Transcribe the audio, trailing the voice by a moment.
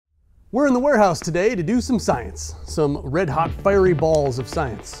We're in the warehouse today to do some science, some red hot fiery balls of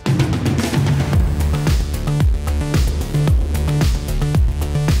science.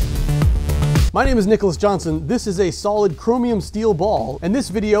 My name is Nicholas Johnson. This is a solid chromium steel ball, and this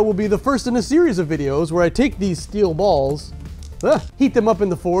video will be the first in a series of videos where I take these steel balls, heat them up in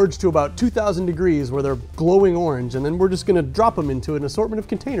the forge to about 2,000 degrees where they're glowing orange, and then we're just gonna drop them into an assortment of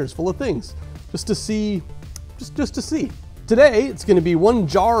containers full of things, just to see. Today, it's gonna be 1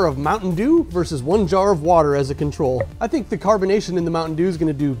 jar of Mountain Dew versus 1 jar of water as a control. I think the carbonation in the Mountain Dew is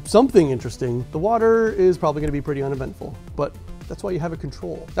gonna do something interesting. The water is probably gonna be pretty uneventful, but that's why you have a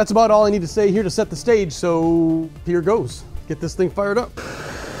control. That's about all I need to say here to set the stage, so here goes. Get this thing fired up.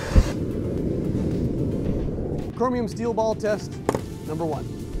 Chromium steel ball test number 1.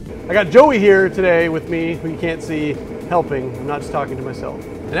 I got Joey here today with me, who you can't see, helping. I'm not just talking to myself.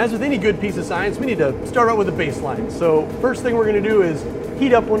 And as with any good piece of science, we need to start out with a baseline. So first thing we're gonna do is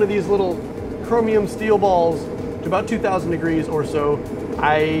heat up one of these little chromium steel balls to about 2,000 degrees or so.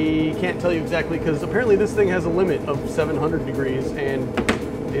 I can't tell you exactly because apparently this thing has a limit of 700 degrees and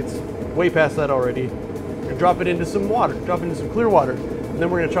it's way past that already. We're gonna drop it into some water, drop it into some clear water. And then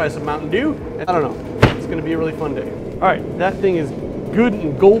we're gonna try some Mountain Dew. And I don't know, it's gonna be a really fun day. All right, that thing is good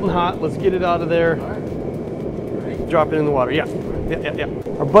and golden hot. Let's get it out of there. Drop it in the water, yeah.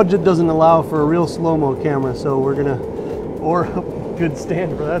 Our budget doesn't allow for a real slow-mo camera, so we're gonna, or a good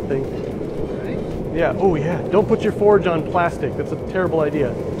stand for that thing. Yeah, oh yeah, don't put your forge on plastic. That's a terrible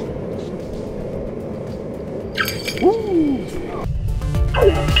idea. Woo!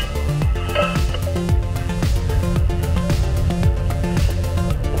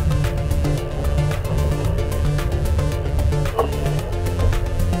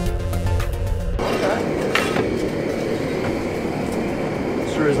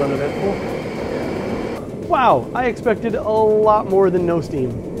 Sure is uneventful. Wow, I expected a lot more than no steam.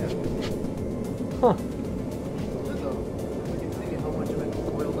 Huh.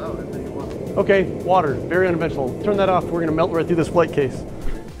 Okay, water, very uneventful. Turn that off, we're gonna melt right through this flight case.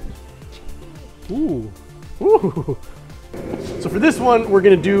 Ooh, ooh. So for this one, we're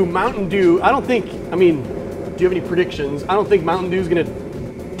gonna do Mountain Dew. I mean, do you have any predictions? I don't think Mountain Dew is gonna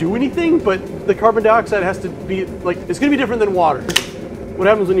do anything, but the carbon dioxide has to be, like, it's gonna be different than water. What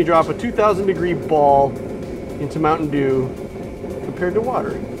happens when you drop a 2,000 degree ball into Mountain Dew compared to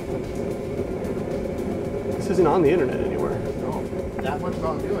water? This isn't on the internet anywhere. No, that much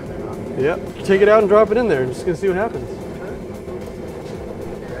Mountain Dew in there, huh? Yep. Take it out and drop it in there. I'm just gonna see what happens.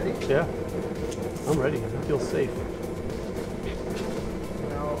 You ready? Yeah. I'm ready. I feel safe.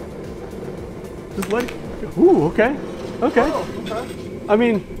 No. Just let it. Ooh, okay. Okay. Oh, okay. I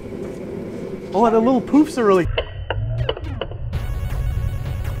mean, oh, the little poofs are really.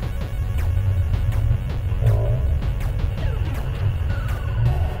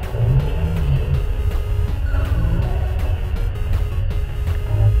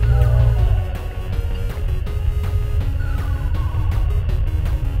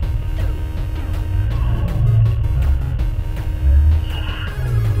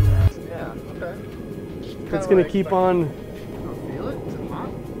 It's gonna keep on. Feel it? Is it hot?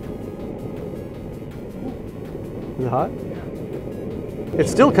 Is it hot? Yeah.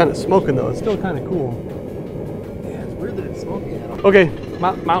 It's still kind of smoking though. It's still kind of cool. Yeah, it's weird that it's smoking. Okay,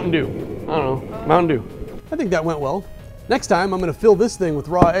 Mountain Dew. I don't know. Mountain Dew. I think that went well. Next time, I'm gonna fill this thing with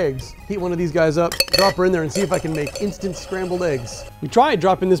raw eggs, heat one of these guys up, drop her in there and see if I can make instant scrambled eggs. We tried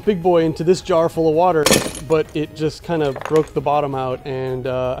dropping this big boy into this jar full of water, but it just kind of broke the bottom out and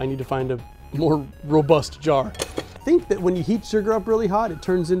I need to find a more robust jar. I think that when you heat sugar up really hot, it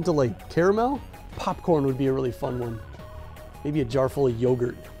turns into like caramel. Popcorn would be a really fun one. Maybe a jar full of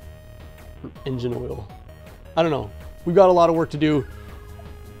yogurt or engine oil. I don't know. We've got a lot of work to do.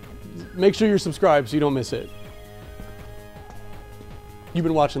 Make sure you're subscribed so you don't miss it. You've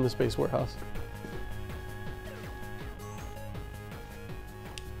been watching The Space Warehouse.